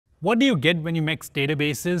What do you get when you mix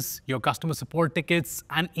databases, your customer support tickets,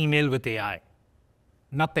 and email with AI?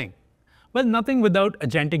 Nothing. Well, nothing without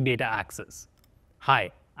agentic data access.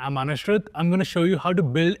 Hi, I'm Anushrut. I'm going to show you how to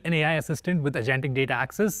build an AI assistant with agentic data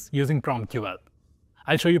access using PromptQL.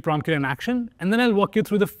 I'll show you PromptQL in action, and then I'll walk you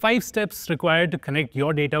through the 5 steps required to connect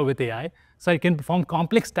your data with AI so you can perform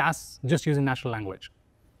complex tasks just using natural language.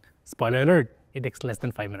 Spoiler alert, it takes less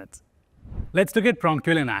than 5 minutes. Let's look at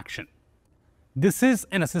PromptQL in action. This is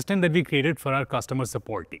an assistant that we created for our customer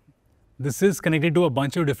support team. This is connected to a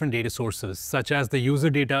bunch of different data sources, such as the user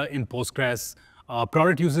data in Postgres,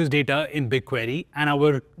 product users data in BigQuery, and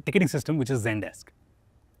our ticketing system, which is Zendesk.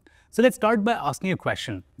 So let's start by asking a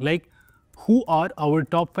question like, who are our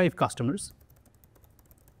top 5 customers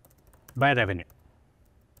by revenue?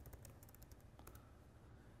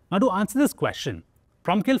 Now, to answer this question,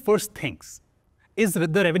 PromptQL first thinks, is the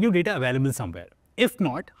revenue data available somewhere? If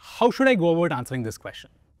not, how should I go about answering this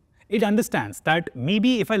question? It understands that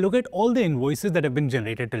maybe if I look at all the invoices that have been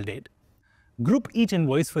generated till date, group each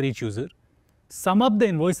invoice for each user, sum up the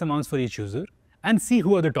invoice amounts for each user, and see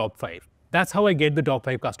who are the top 5. That's how I get the top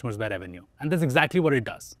 5 customers by revenue. And that's exactly what it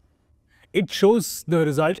does. It shows the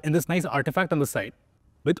result in this nice artifact on the side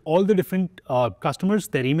with all the different customers,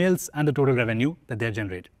 their emails, and the total revenue that they're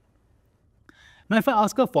generated. Now, if I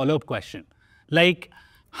ask a follow-up question, like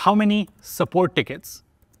how many support tickets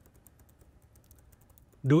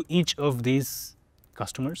do each of these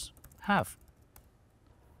customers have?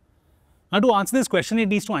 Now, to answer this question, it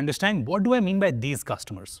needs to understand what do I mean by these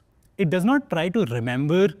customers. It does not try to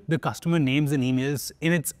remember the customer names and emails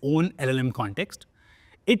in its own LLM context.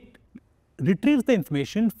 It retrieves the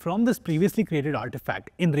information from this previously created artifact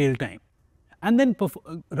in real time and then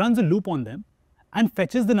runs a loop on them and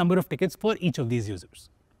fetches the number of tickets for each of these users.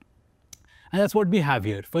 And that's what we have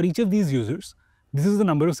here. For each of these users, this is the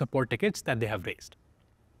number of support tickets that they have raised.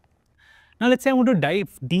 Now, let's say I want to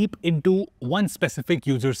dive deep into one specific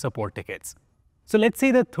user's support tickets. So let's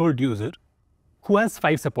say the third user who has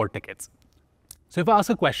 5 support tickets. So if I ask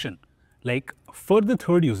a question like, for the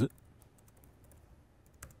third user,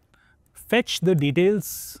 fetch the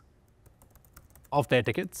details of their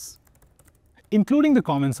tickets, including the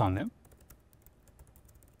comments on them,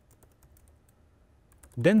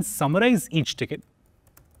 then summarize each ticket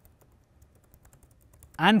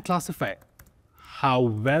and classify how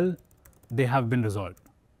well they have been resolved.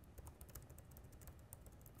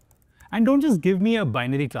 And don't just give me a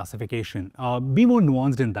binary classification, be more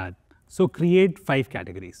nuanced in that. So create 5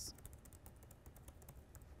 categories.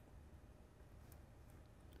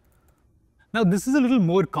 Now, this is a little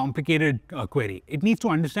more complicated query. It needs to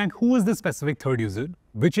understand who is the specific third user,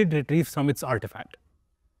 which it retrieves from its artifact.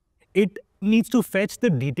 It needs to fetch the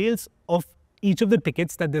details of each of the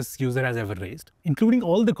tickets that this user has ever raised, including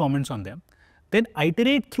all the comments on them, then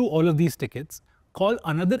iterate through all of these tickets, call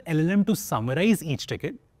another LLM to summarize each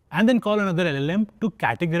ticket, and then call another LLM to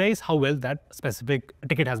categorize how well that specific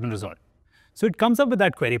ticket has been resolved. So it comes up with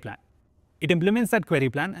that query plan. It implements that query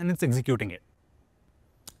plan and it's executing it.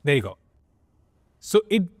 There you go. So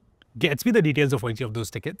it gets me the details of each of those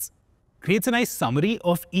tickets, creates a nice summary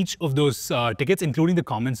of each of those tickets, including the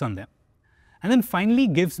comments on them, and then finally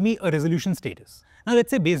gives me a resolution status. Now,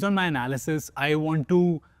 let's say based on my analysis, I want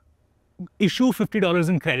to issue $50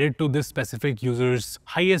 in credit to this specific user's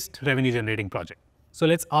highest revenue generating project. So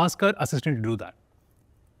let's ask our assistant to do that.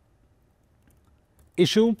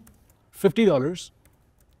 Issue $50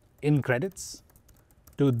 in credits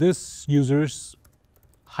to this user's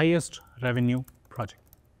highest revenue project.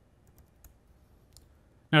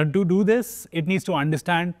 Now, to do this, it needs to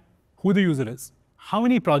understand who the user is, how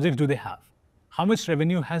many projects do they have, how much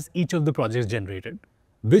revenue has each of the projects generated,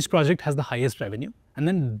 which project has the highest revenue, and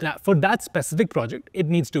then for that specific project, it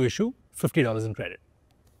needs to issue $50 in credit.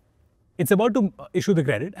 It's about to issue the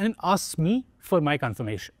credit and it asks me for my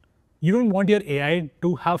confirmation. You don't want your AI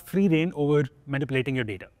to have free rein over manipulating your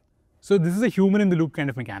data. So this is a human in the loop kind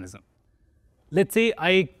of mechanism. Let's say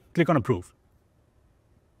I click on approve.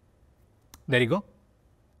 There you go.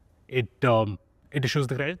 It issues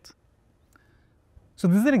the credits. So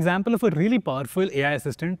this is an example of a really powerful AI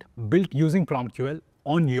assistant built using PromptQL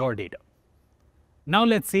on your data. Now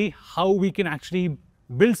let's see how we can actually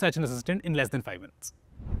build such an assistant in less than 5 minutes.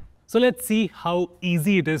 So let's see how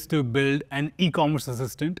easy it is to build an e-commerce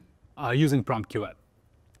assistant using PromptQL.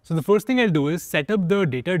 So the first thing I'll do is set up the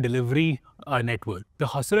data delivery network. The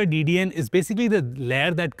Hasura DDN is basically the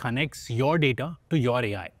layer that connects your data to your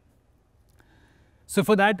AI. So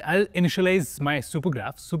for that, I'll initialize my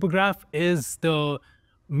supergraph. Supergraph is the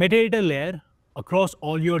metadata layer across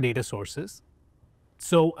all your data sources.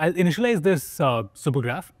 So I'll initialize this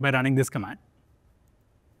supergraph by running this command.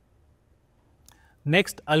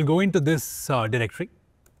 Next, I'll go into this directory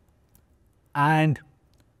and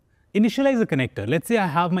initialize a connector. Let's say I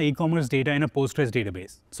have my e-commerce data in a Postgres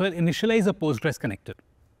database. So I'll initialize a Postgres connector.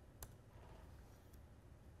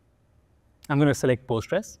 I'm going to select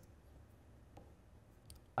Postgres.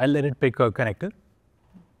 I'll let it pick a connector.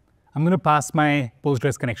 I'm going to pass my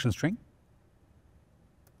Postgres connection string.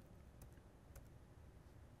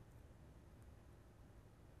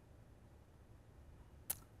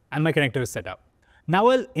 And my connector is set up. Now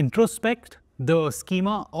I'll introspect the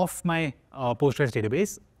schema of my Postgres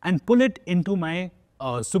database and pull it into my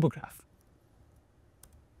supergraph.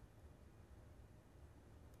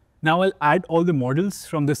 Now I'll add all the models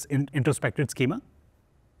from this introspected schema,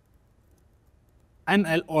 and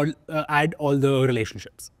I'll add all the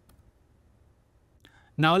relationships.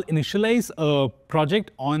 Now I'll initialize a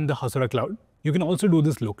project on the Hasura cloud. You can also do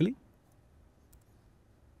this locally.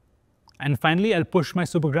 And finally, I'll push my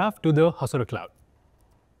supergraph to the Hasura cloud.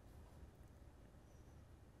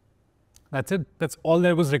 That's it. That's all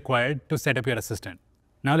that was required to set up your assistant.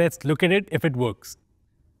 Now let's look at it if it works.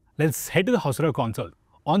 Let's head to the Hasura console.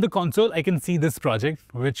 On the console, I can see this project,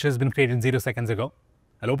 which has been created 0 seconds ago.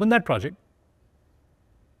 I'll open that project.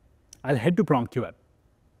 I'll head to PromptQL.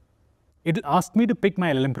 It'll ask me to pick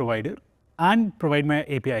my LLM provider and provide my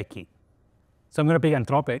API key. So I'm going to pick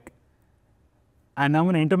Anthropic. And now I'm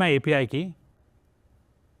going to enter my API key.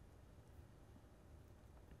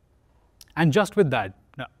 And just with that,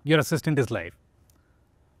 your assistant is live.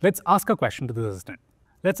 Let's ask a question to the assistant.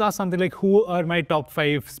 Let's ask something like, who are my top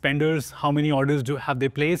 5 spenders? How many orders have they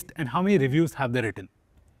placed? And how many reviews have they written?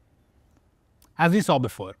 As we saw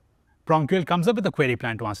before, PromptQL comes up with a query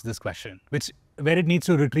plan to answer this question, where it needs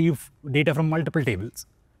to retrieve data from multiple tables.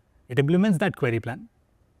 It implements that query plan.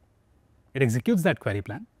 It executes that query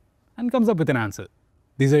plan and comes up with an answer.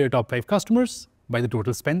 These are your top 5 customers by the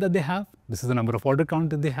total spend that they have. This is the number of order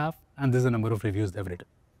count that they have, and this is the number of reviews they've written.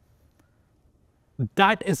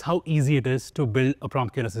 That is how easy it is to build a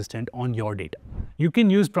PromptQL assistant on your data. You can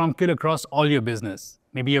use PromptQL across all your business.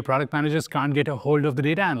 Maybe your product managers can't get a hold of the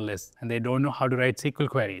data analysts and they don't know how to write SQL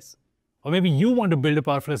queries. Or maybe you want to build a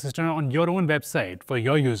powerful assistant on your own website for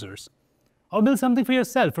your users. Or build something for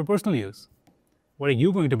yourself for personal use. What are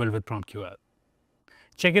you going to build with PromptQL?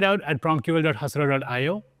 Check it out at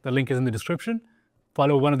promptql.hasura.io. The link is in the description.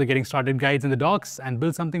 Follow one of the getting started guides in the docs and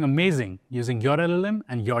build something amazing using your LLM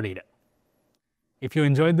and your data. If you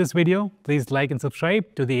enjoyed this video, please like and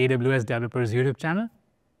subscribe to the AWS Developers YouTube channel.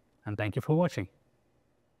 And thank you for watching.